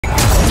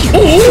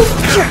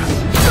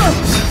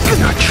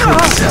Your true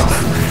self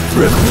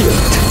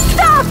revealed.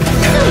 Stop!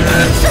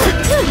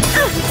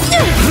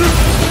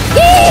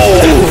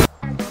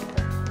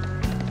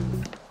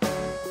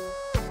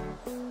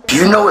 Do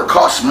you know it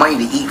costs money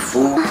to eat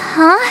food?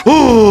 Huh?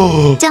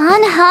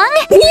 Don Hung?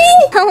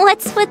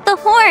 What's with the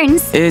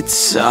horns? It's,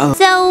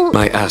 So...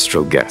 my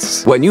astral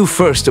guess. When you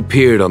first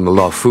appeared on the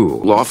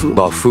Lawfu. Lawfu?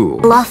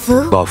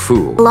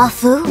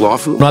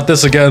 Not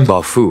this again.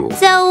 Lawfu.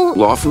 So...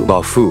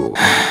 Lawfu.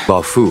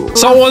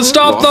 Someone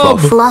stop them!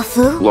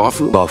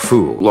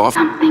 Lawfu.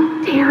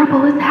 Something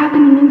terrible is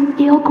happening in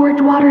Scale Gorge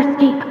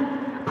Waterscape.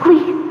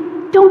 Please,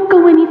 don't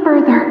go any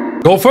further.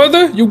 Go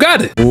further? You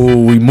got it.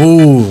 Ooh, we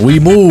move.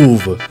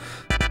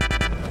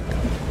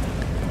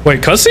 Wait,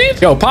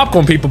 cutscene? Yo,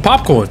 popcorn people,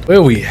 popcorn.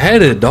 Where we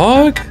headed,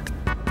 dog?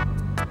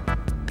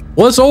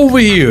 What's over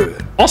here?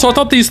 Also, I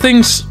thought these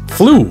things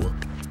flew.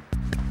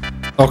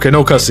 Okay,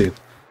 no cutscene.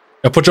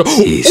 Yeah, put your...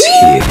 He's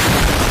here.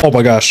 Oh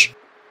my gosh.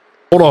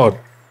 Hold on.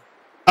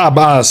 My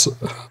eyes.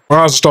 My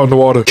eyes are starting to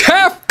water.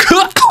 Calf!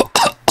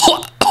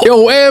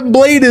 Yo, and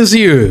Blade is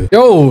here.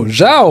 Yo,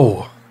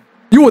 Zhao.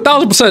 You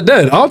 1000%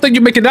 dead. I don't think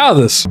you're making it out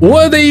of this.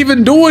 What are they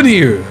even doing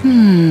here?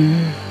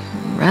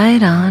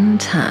 Right on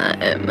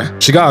time.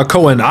 She got her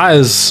Cohen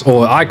eyes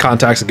or eye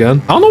contacts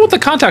again. I don't know what the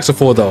contacts are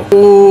for though.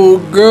 Oh,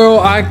 girl,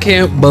 I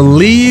can't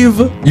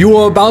believe you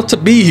are about to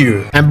be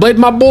here. And Blade,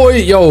 my boy,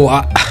 yo,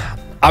 I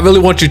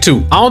really want you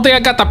too. I don't think I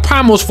got the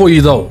primals for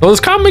you though. So this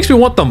kind of makes me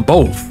want them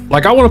both.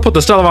 Like I want to put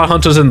the Stellar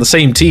Hunters in the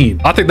same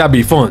team. I think that'd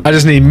be fun. I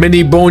just need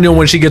Mini Bonyo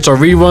when she gets a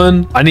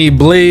rerun. I need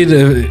Blade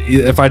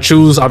if I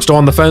choose I'm still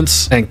on the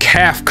fence. And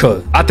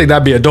Kafka. I think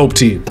that'd be a dope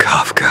team.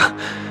 Kafka.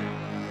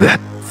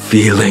 That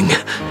feeling.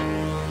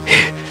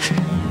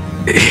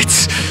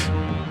 It's...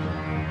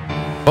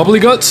 Bubbly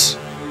Guts?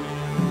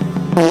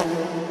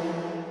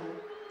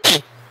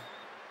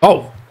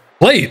 Oh,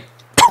 Blade.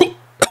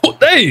 Oh,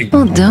 dang.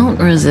 Well, don't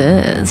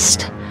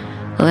resist.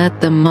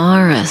 Let the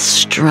Mara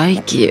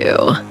strike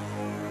you.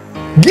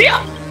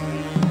 Yeah.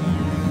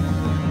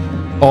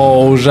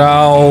 Oh,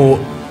 Zhao.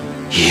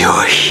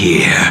 You're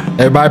here.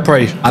 Everybody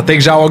pray. I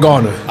think Zhao are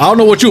gone. I don't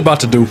know what you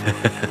about to do.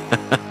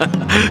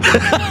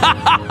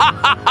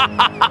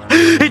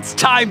 It's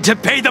time to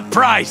pay the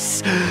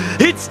price.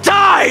 It's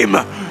time.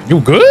 You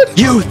good?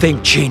 You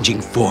think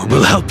changing form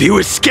will help you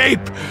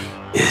escape?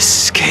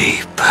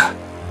 Escape.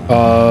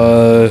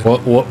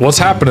 What's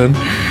happening?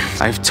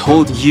 I've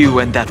told you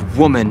and that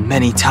woman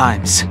many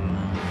times.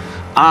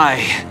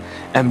 I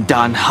am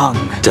Dan Hung.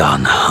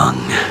 Dan Hung.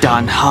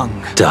 Dan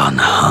Hung. Dan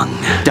Hung.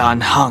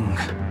 Dan Hung.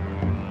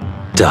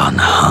 Dan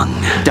Hung.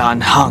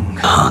 Dan Hung.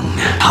 Hung.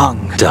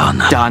 Hung.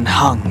 Dan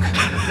Hung.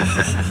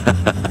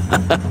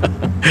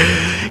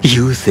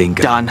 You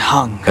think Dan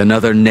Hung.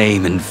 Another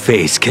name and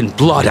face can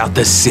blot out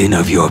the sin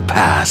of your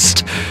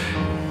past?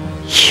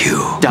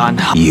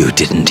 You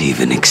didn't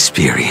even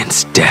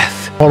experience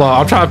death. Hold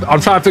on,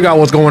 I'm trying to figure out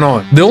what's going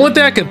on. The only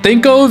thing I can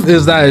think of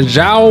is that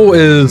Zhao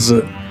is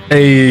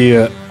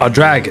a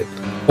dragon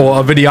or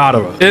a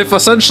Vidyadhara. If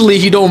essentially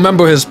he don't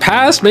remember his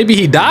past, maybe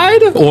he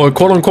died or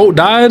quote unquote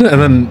died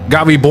and then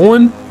got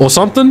reborn or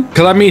something.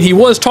 Because I mean, he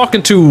was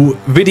talking to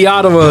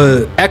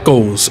Vidyadhara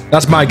echoes.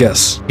 That's my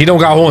guess. He don't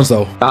got horns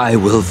though. I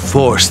will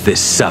force this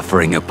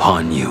suffering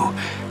upon you.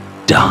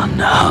 Dan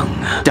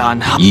Hung.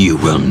 Dan Hung. You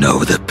will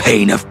know the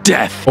pain of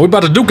death. Are we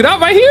about to duke it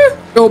out right here?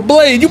 Yo,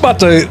 Blade, you about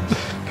to...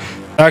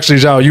 Actually,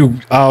 Zhao,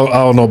 I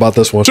don't know about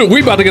this one. Shoot,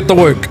 we about to get to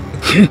work.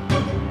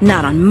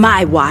 Not on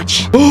my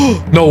watch.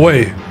 No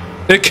way.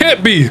 It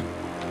can't be.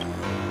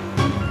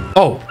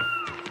 Oh.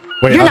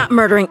 Wait, You're not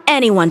murdering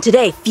anyone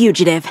today,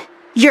 fugitive.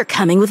 You're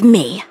coming with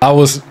me. I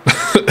was...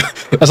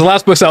 That's the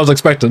last place I was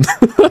expecting.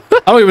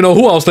 I don't even know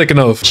who I was thinking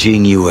of.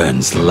 Jing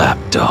Yuan's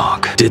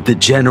lapdog. Did the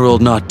general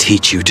not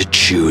teach you to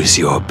choose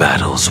your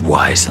battles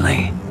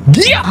wisely?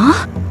 Yeah.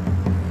 Huh?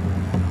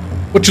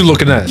 What you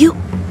looking at? You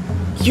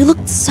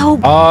look so...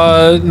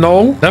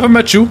 No. Never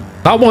met you.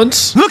 Not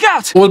once. Look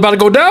out! What's about to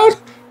go down?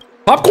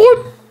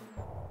 Popcorn?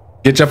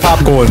 Get your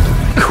popcorn.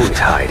 Quit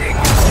hiding.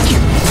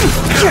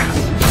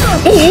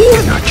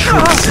 Ooh. Your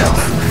true self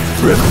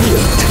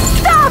revealed.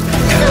 Stop!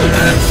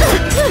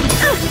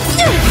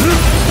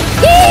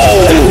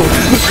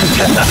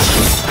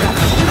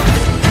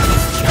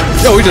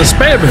 Yo, he just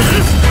spamming.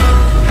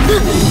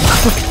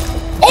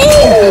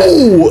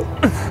 Oh!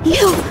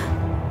 You...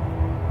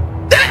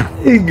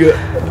 Dang.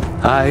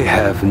 I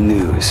have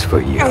news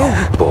for you,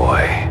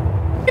 boy.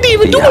 He didn't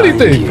even do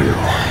anything. You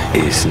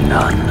is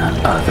none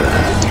other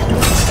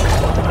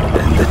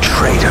than the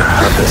traitor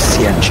of the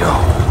Xianzhou.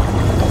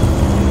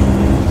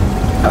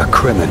 A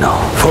criminal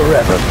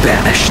forever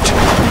banished.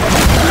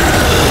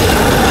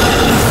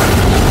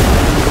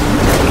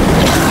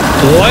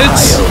 What?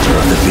 The elder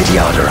of the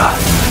Vidyadhara.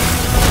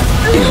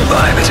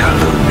 Imbibitor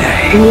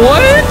Lunae.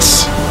 What?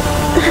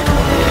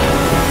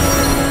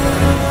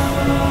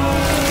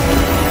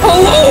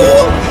 Hello?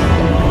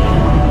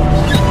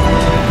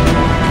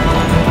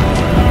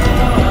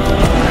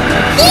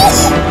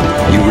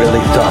 You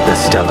really thought the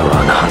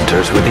Stellaron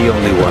Hunters were the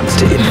only ones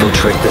to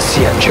infiltrate the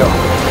Xianzhou?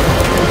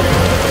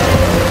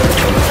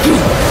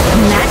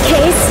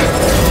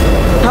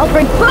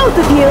 bring both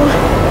of you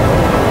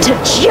to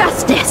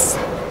justice.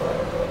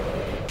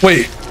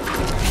 Wait,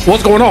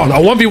 what's going on? A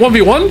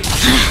 1v1v1?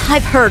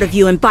 I've heard of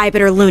you and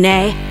Bibiter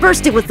Lune.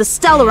 First it was the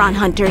Stellaron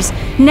Hunters.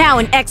 Now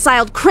an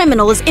exiled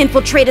criminal has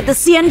infiltrated the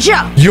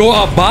Xianzhou. You're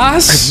a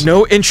boss? I have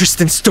no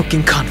interest in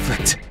stoking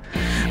conflict.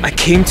 I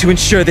came to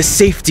ensure the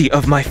safety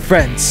of my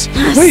friends.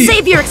 Wait.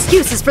 Save your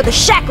excuses for the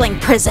shackling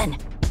prison.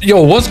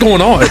 Yo, what's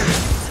going on?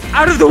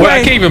 Out of the Wait, way!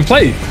 I can't even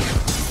play.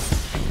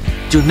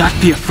 Do not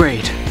be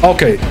afraid.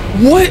 Okay,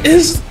 what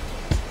is...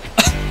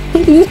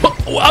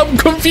 I'm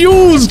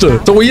confused.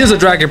 So he is a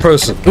dragon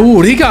person.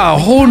 Dude, he got a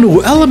whole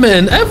new element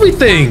and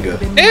everything.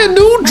 And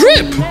new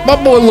drip. My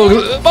boy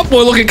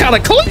looking kind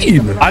of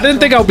clean. I didn't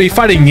think I would be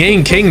fighting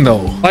Yang King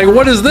though. Like,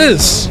 what is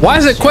this? Why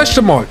is it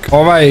question mark?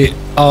 All right,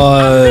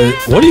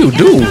 what do you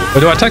do? Or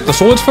do I attack the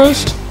swords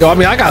first? Yo, I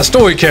mean, I got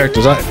story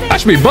characters. I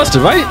should be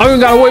busted, right? I don't even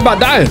gotta worry about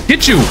dying.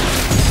 Hit you.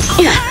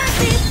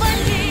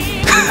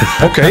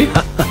 Okay.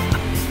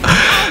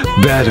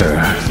 Better,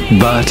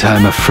 but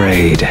I'm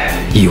afraid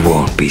you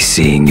won't be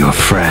seeing your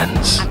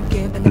friends.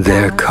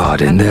 They're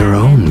caught in their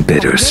own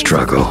bitter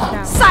struggle.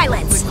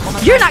 Silence!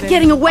 You're not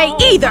getting away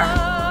either!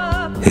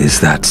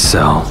 Is that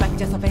so?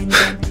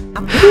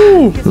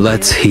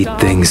 Let's heat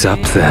things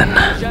up then.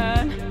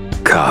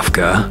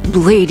 Kafka.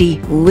 Lady,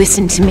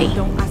 listen to me.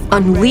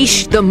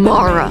 Unleash the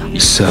Mara.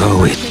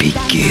 So it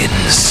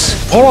begins.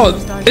 Hold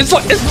on. It's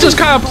just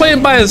kind of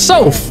playing by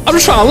itself. I'm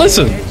just trying to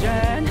listen.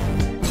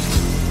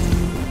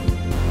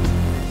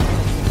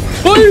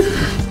 What?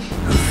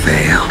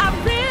 Veil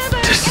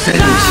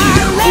descends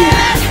you.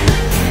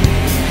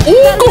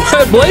 Ooh, go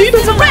ahead, Blade.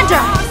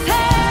 Surrender!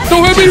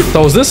 Don't hit me.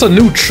 So is this a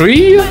new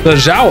tree?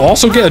 Does Zhao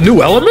also get a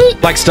new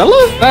element? Like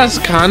Stella? That's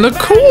kind of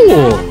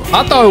cool.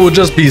 I thought it would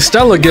just be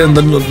Stella getting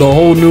the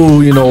whole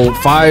new, you know,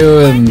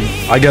 fire and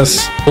I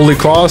guess Holy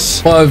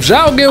Cross. But if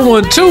Zhao get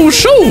one too,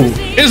 shoot.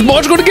 Is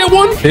Marge going to get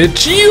one?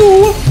 It's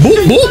you.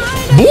 Boop, boop,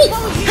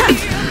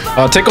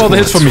 boop. Take all the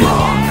hits from me.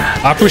 Wrong?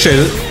 I appreciate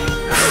it.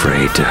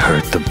 Afraid to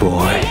hurt the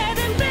boy.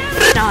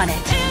 On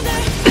it.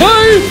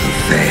 Bye.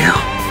 Veil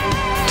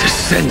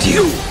descend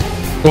you.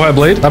 Go ahead,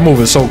 Blade. That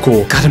move is so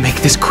cool. Gotta make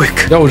this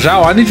quick. Yo,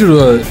 Zhao, I need you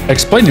to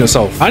explain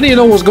yourself. I need to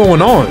know what's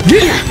going on.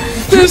 Get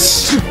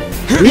this.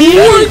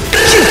 What?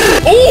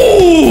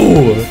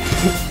 Oh!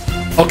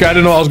 Okay, I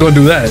didn't know I was going to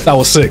do that. That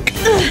was sick.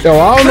 Yo,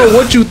 I don't know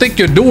what you think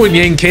you're doing,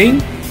 Yang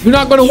King. You're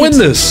not going to win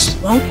this.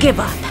 Won't give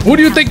up. Who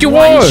do you think you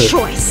One are?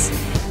 choice.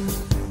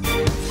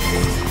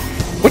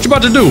 What you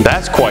about to do?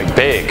 That's quite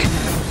big.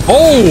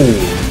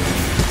 Oh!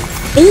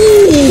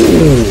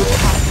 Ooh!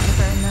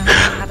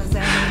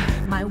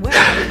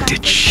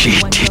 Did she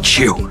teach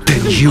you?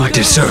 Then you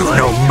deserve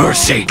no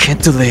mercy.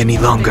 Can't delay any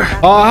longer.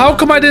 How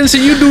come I didn't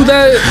see you do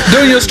that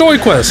during your story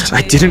quest?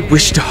 I didn't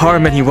wish to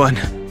harm anyone.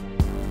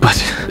 But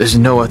there's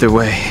no other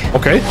way.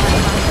 Okay.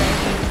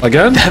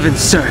 Again? Heaven's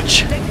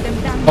Search.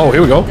 Oh,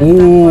 here we go.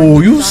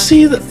 Ooh, you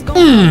see the...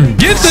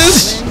 get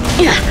this!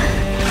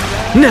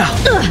 Now!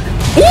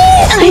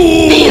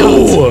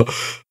 Ooh!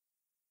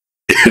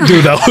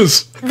 Dude, that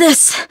was...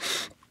 This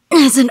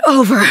isn't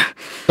over.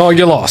 Oh,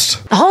 you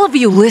lost. All of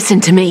you listen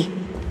to me.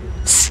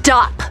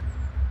 Stop.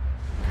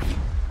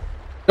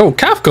 Yo,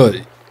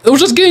 Kafka, it was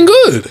just getting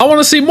good. I want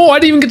to see more. I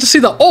didn't even get to see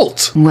the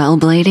ult. Well,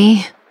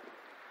 Blady,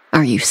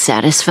 are you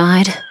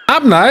satisfied?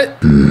 I'm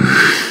not.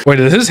 Wait,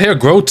 did his hair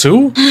grow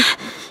too?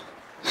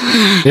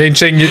 Yang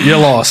Ching, you're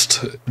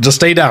lost. Just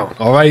stay down,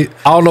 all right?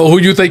 I don't know who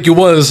you think you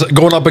was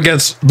going up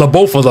against the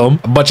both of them,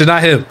 but you're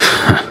not him.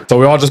 So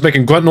we're all just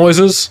making grunt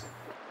noises?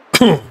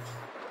 What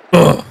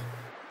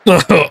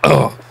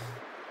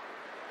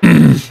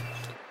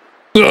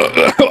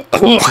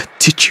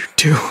did you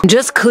do?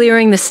 Just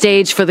clearing the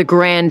stage for the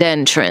grand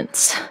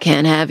entrance.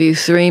 Can't have you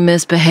three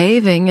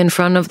misbehaving in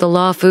front of the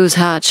Lafu's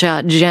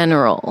hotshot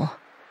general.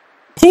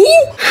 Who?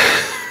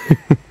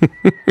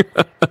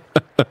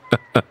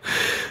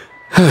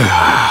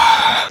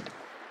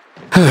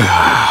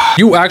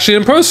 You actually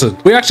in person.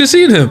 We actually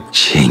seen him.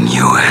 Qing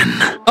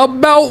Yuan.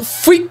 About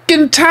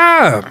freaking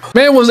time.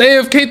 Man was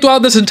AFK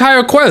throughout this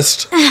entire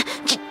quest.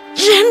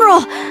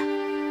 General!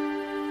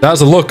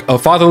 That's a look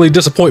of fatherly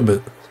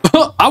disappointment.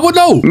 I would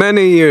know.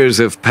 Many years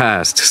have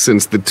passed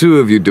since the two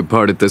of you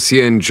departed the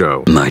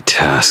Xianzhou. My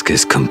task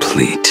is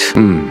complete.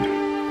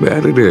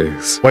 That it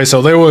is. Wait,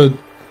 so they would...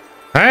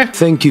 Huh?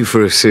 Thank you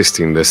for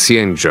assisting the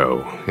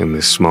Xianzhou in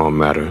this small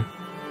matter.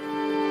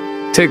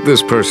 Take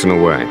this person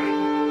away.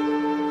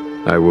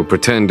 I will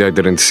pretend I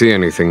didn't see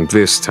anything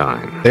this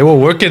time. They were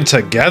working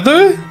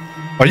together?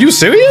 Are you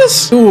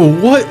serious?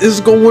 Dude, what is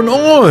going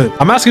on?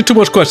 I'm asking too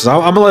much questions.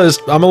 I'm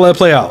gonna let it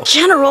play out.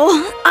 General,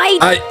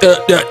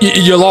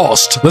 You're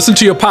lost. Listen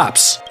to your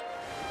pops.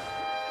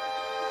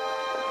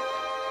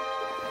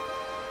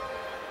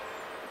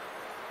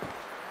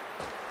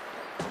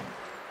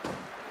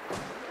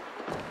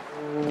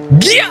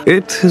 Yeah.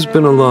 It has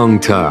been a long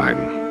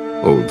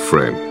time, old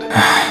friend.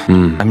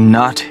 I'm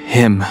not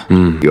him.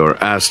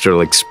 Your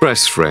Astral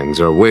Express friends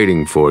are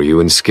waiting for you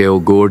in Scale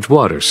Gorge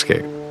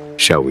Waterscape.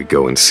 Shall we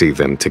go and see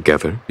them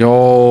together?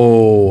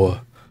 Yo.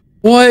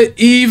 What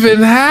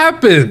even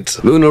happened?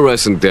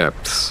 Lunarescent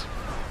depths,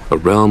 a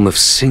realm of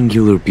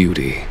singular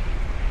beauty.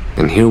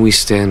 And here we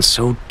stand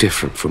so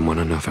different from one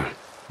another.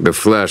 The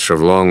flesh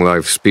of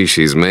long-lived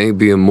species may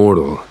be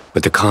immortal,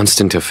 but the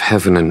constant of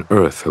heaven and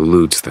earth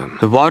eludes them.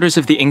 The waters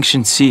of the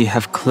ancient sea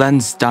have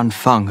cleansed Dan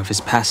Feng of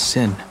his past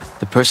sin.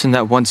 The person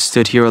that once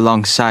stood here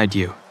alongside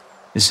you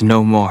is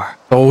no more.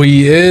 Oh,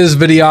 he is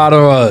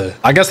Vidyadhara.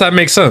 I guess that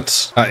makes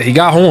sense. He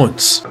got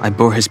horns. I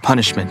bore his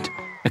punishment,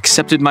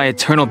 accepted my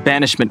eternal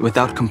banishment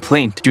without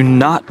complaint. Do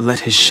not let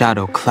his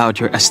shadow cloud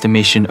your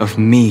estimation of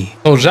me.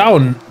 So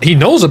Zhao, he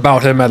knows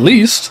about him at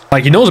least.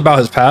 Like, he knows about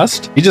his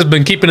past. He's just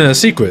been keeping it a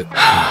secret.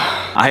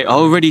 I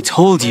already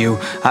told you.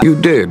 You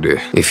did.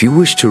 If you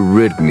wish to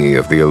rid me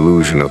of the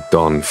illusion of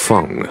Dan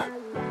Feng,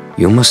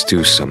 you must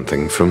do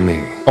something for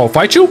me. Oh,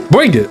 fight you?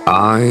 Bring it.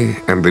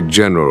 I am the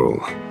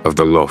general of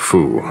the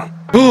Luofu.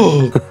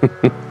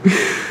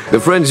 The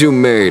friends you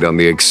made on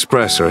the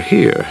Express are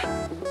here.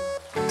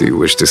 Do you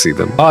wish to see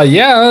them?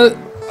 Yeah.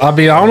 I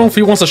mean, I don't know if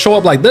he wants to show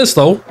up like this,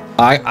 though.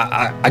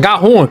 I got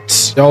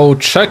horns. Yo,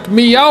 check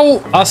me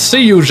out. I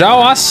see you,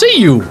 Zhao. I see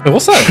you. Hey,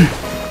 what's that?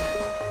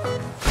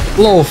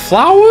 Little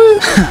flower?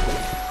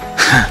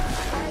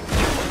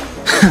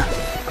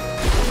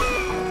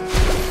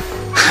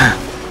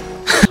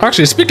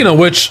 Actually, speaking of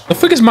which, the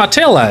frick is my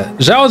tail at?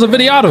 Zhao is a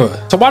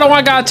Vidyadhara, so why don't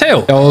I got a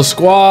tail? Yo,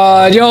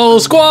 squad! Yo,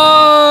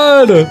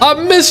 squad! I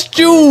missed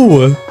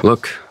you!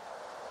 Look,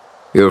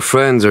 your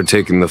friends are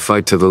taking the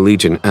fight to the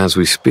Legion as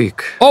we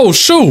speak. Oh,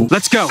 shoot!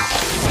 Let's go!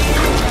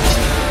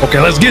 Okay,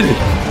 let's get it.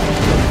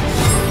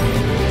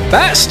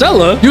 That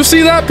Stella, you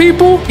see that,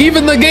 people?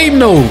 Even the game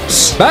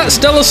knows. That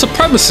Stella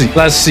supremacy.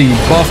 Let's see,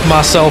 buff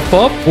myself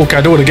up. Oh, can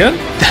I do it again?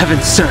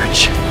 Heaven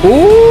Surge.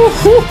 Ooh,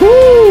 hoo,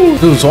 hoo.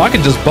 Dude, so I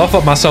can just buff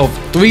up myself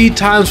 3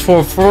 times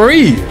for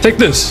free. Take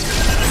this.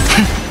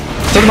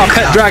 Send my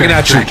pet dragon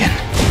at you.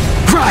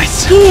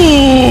 Rise.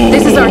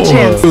 This is our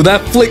chance. Dude,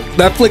 that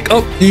flick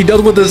up he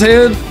does with his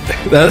hand,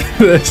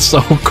 that's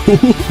so cool.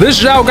 This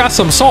Zhao got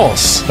some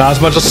sauce. Not as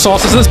much as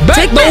sauce as this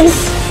back, though.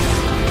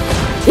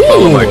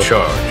 Follow my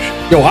charge.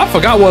 Yo, I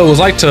forgot what it was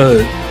like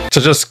to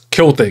just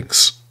kill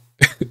things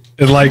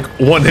in like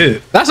one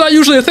hit. That's not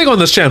usually a thing on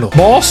this channel.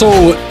 But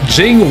also,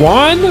 Jing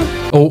Wan?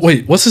 Oh,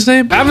 wait, what's his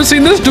name? I haven't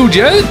seen this dude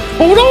yet.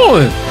 Hold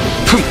on.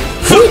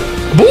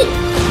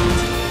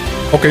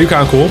 Okay, you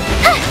kind of cool.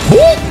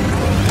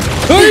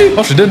 Hey.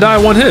 Oh, she didn't die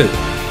in one hit.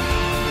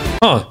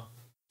 Huh.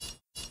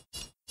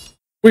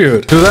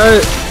 Weird. Do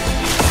that.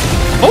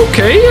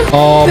 Okay.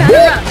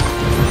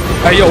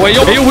 Hey, yo,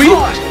 AoE.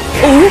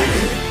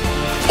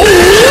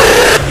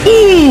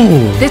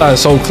 Ooh. That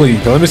is so clean.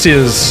 Yo, let me see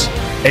his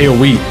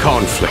AoE.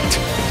 Conflict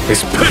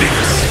is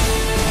pitiless.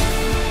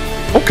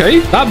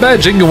 Okay, not bad,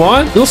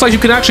 Jingyuan. It looks like you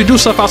can actually do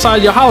stuff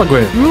outside your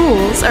hologram.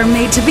 Rules are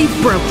made to be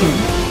broken.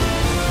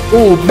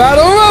 Ooh,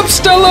 batter up,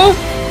 Stella!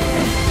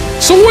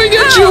 Swing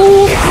at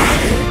you!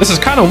 This is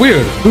kind of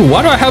weird. Dude,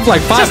 why do I have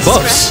like 5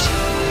 buffs?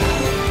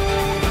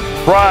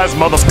 Rise,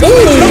 mother.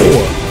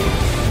 Ooh!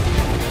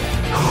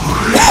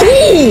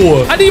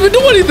 Ooh! I didn't even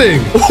do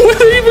anything! Where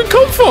did it even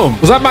come from?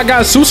 Was that my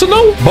guy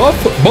Susanoo? Buff,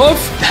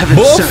 Heaven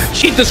buff,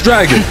 Surge. eat this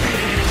dragon.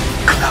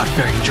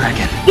 Cloud-bearing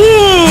dragon.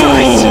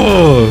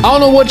 I don't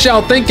know what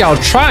y'all think y'all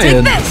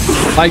trying.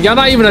 Like, y'all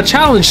not even a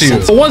challenge here.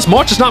 For once,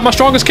 March is not my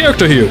strongest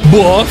character here.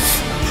 Buff.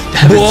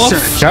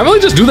 Can I really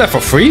just do that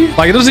for free?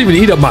 Like, it doesn't even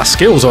eat up my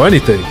skills or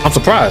anything. I'm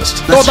surprised.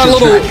 Throw that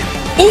little...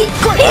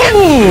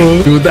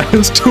 Dude, that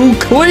is too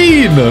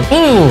clean.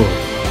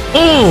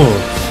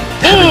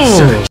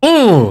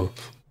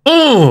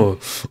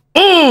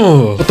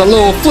 With the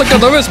little flick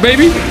of the wrist,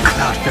 baby.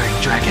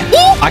 Cloud-bearing dragon.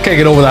 I can't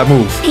get over that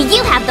move.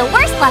 You have the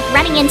worst luck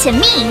running into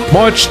me.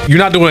 March, you're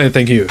not doing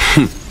anything here.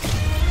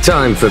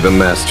 Time for the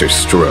master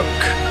stroke.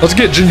 Let's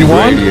get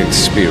Jingyuan. Radiant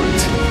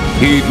spirit,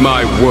 heed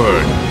my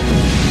word.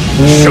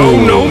 Show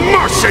no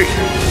mercy.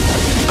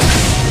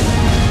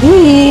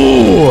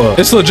 Ooh,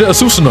 it's legit a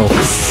Susanoo.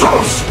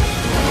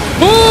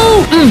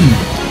 Ooh,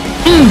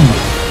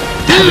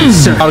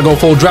 Gotta go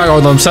full dragon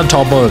on them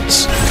centaur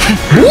buds.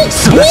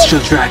 Celestial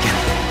dragon.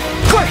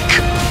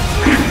 Quick!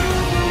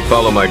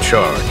 Follow my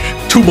charge.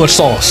 Too much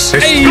sauce.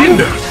 Hey!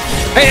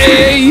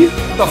 Hey!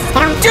 The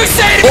fuck you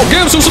say? Oh,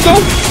 get him,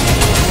 Susanoo!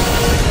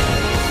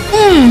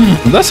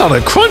 That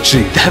sounded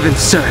crunchy. Heaven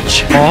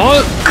Surge.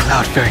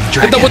 Cloud-bearing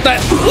dragon. Hit them with that.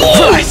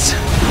 Rise!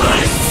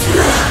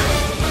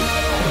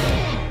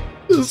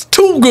 This is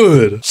too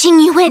good.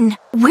 Xingyuan,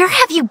 where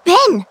have you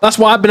been? That's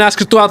why I've been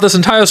asking throughout this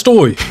entire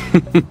story.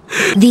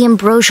 The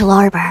Ambrosial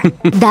Arbor.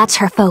 That's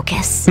her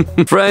focus.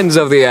 Friends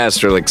of the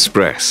Astral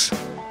Express,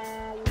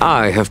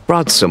 I have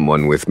brought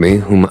someone with me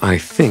whom I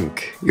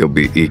think you'll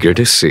be eager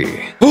to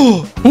see.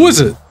 Oh, who is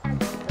it?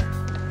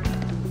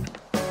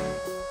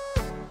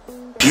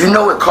 Do you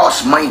know it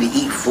costs money to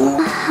eat food?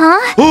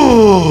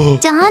 Huh?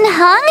 Dan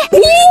Heng?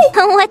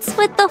 What's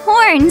with the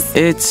horns?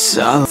 It's,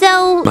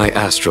 So... My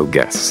astral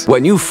guess.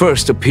 When you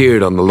first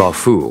appeared on the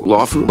Lafu.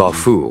 Lawfu?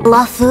 Lafu.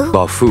 Lafu?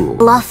 Lafu.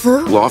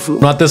 Lafu? Lawfu?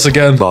 Not this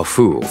again.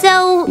 Lafu.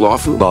 So...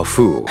 Lawfu?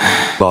 Lafu.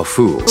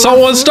 Lafu.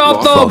 Someone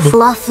stop them!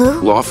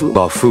 Lafu? Lawfu?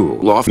 Lafu.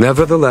 Lafu?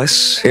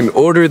 Nevertheless, in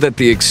order that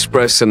the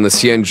Express and the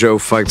Xianzhou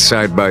fight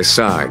side by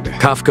side,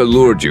 Kafka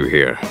lured you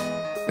here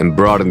and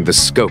broadened the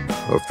scope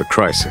of the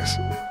crisis.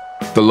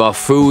 The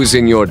Lafu is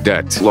in your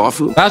debt.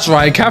 Lawfu? That's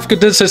right, Kafka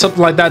did say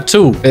something like that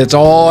too. It's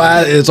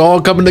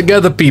all coming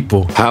together,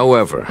 people.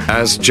 However,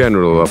 as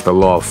General of the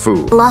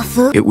Lafu,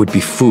 Lafu? it would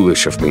be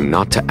foolish of me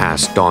not to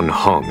ask Don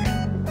Hong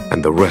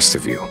and the rest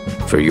of you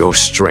for your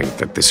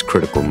strength at this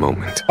critical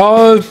moment.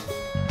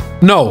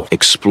 No.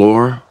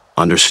 Explore,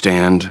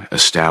 understand,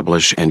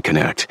 establish, and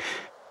connect.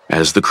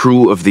 As the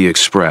crew of the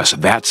Express,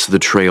 that's the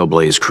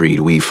Trailblaze creed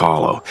we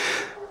follow.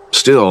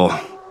 Still,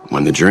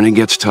 when the journey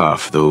gets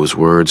tough, those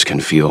words can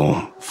feel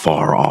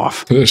far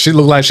off. She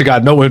looked like she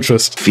got no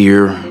interest.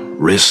 Fear,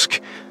 risk,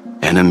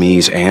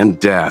 enemies, and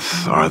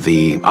death are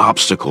the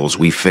obstacles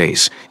we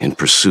face in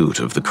pursuit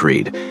of the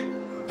creed.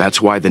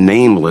 That's why the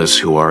nameless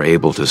who are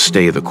able to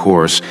stay the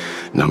course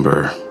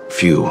number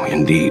few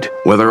indeed.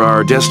 Whether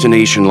our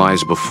destination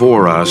lies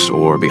before us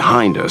or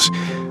behind us,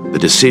 the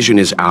decision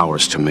is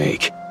ours to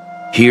make.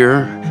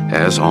 Here,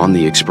 as on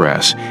the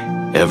Express,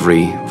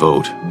 every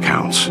vote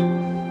counts.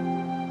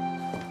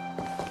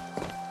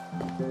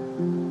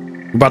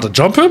 You about to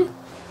jump him?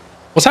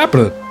 What's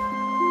happening?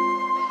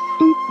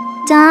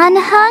 Don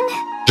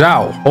Hung?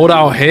 Zhao, hold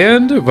out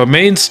hand,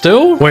 remain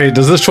still? Wait,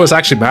 does this choice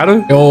actually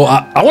matter? Yo,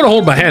 I want to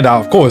hold my hand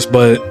out, of course,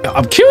 but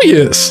I'm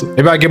curious.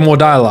 Maybe I get more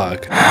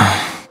dialogue.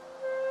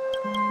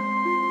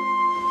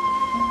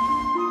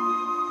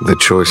 The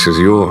choice is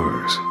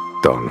yours,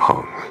 Don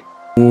Hong.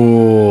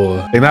 Ooh,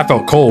 and that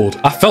felt cold.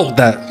 I felt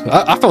that.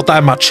 I felt that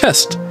in my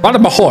chest, right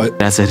in my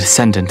heart. as a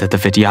descendant of the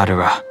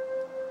Vidyadhara,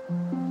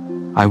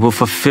 I will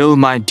fulfill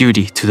my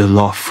duty to the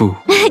Lafu.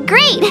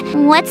 Great!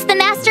 What's the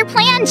master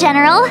plan,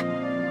 General?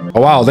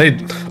 Oh wow,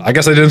 I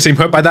guess they didn't seem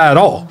hurt by that at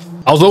all.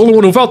 I was the only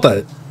one who felt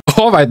that.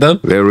 All right then.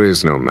 There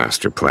is no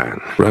master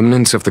plan.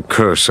 Remnants of the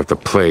curse of the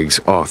plague's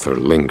author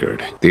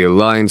lingered. The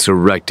Alliance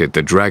erected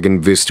the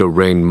Dragon Vista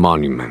Rain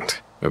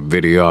Monument, a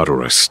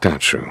Vidyadhara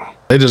statue.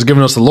 They just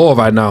giving us the lore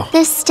right now.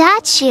 The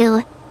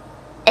statue.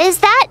 Is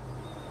that...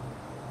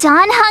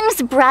 Don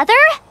Hung's brother?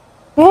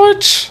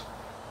 What?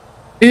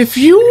 If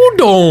you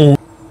don't...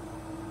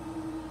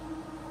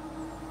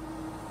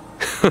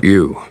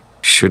 You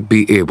should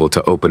be able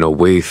to open a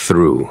way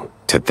through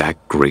to that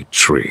great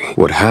tree.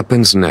 What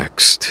happens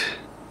next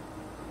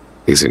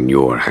is in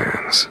your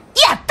hands.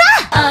 Yeah,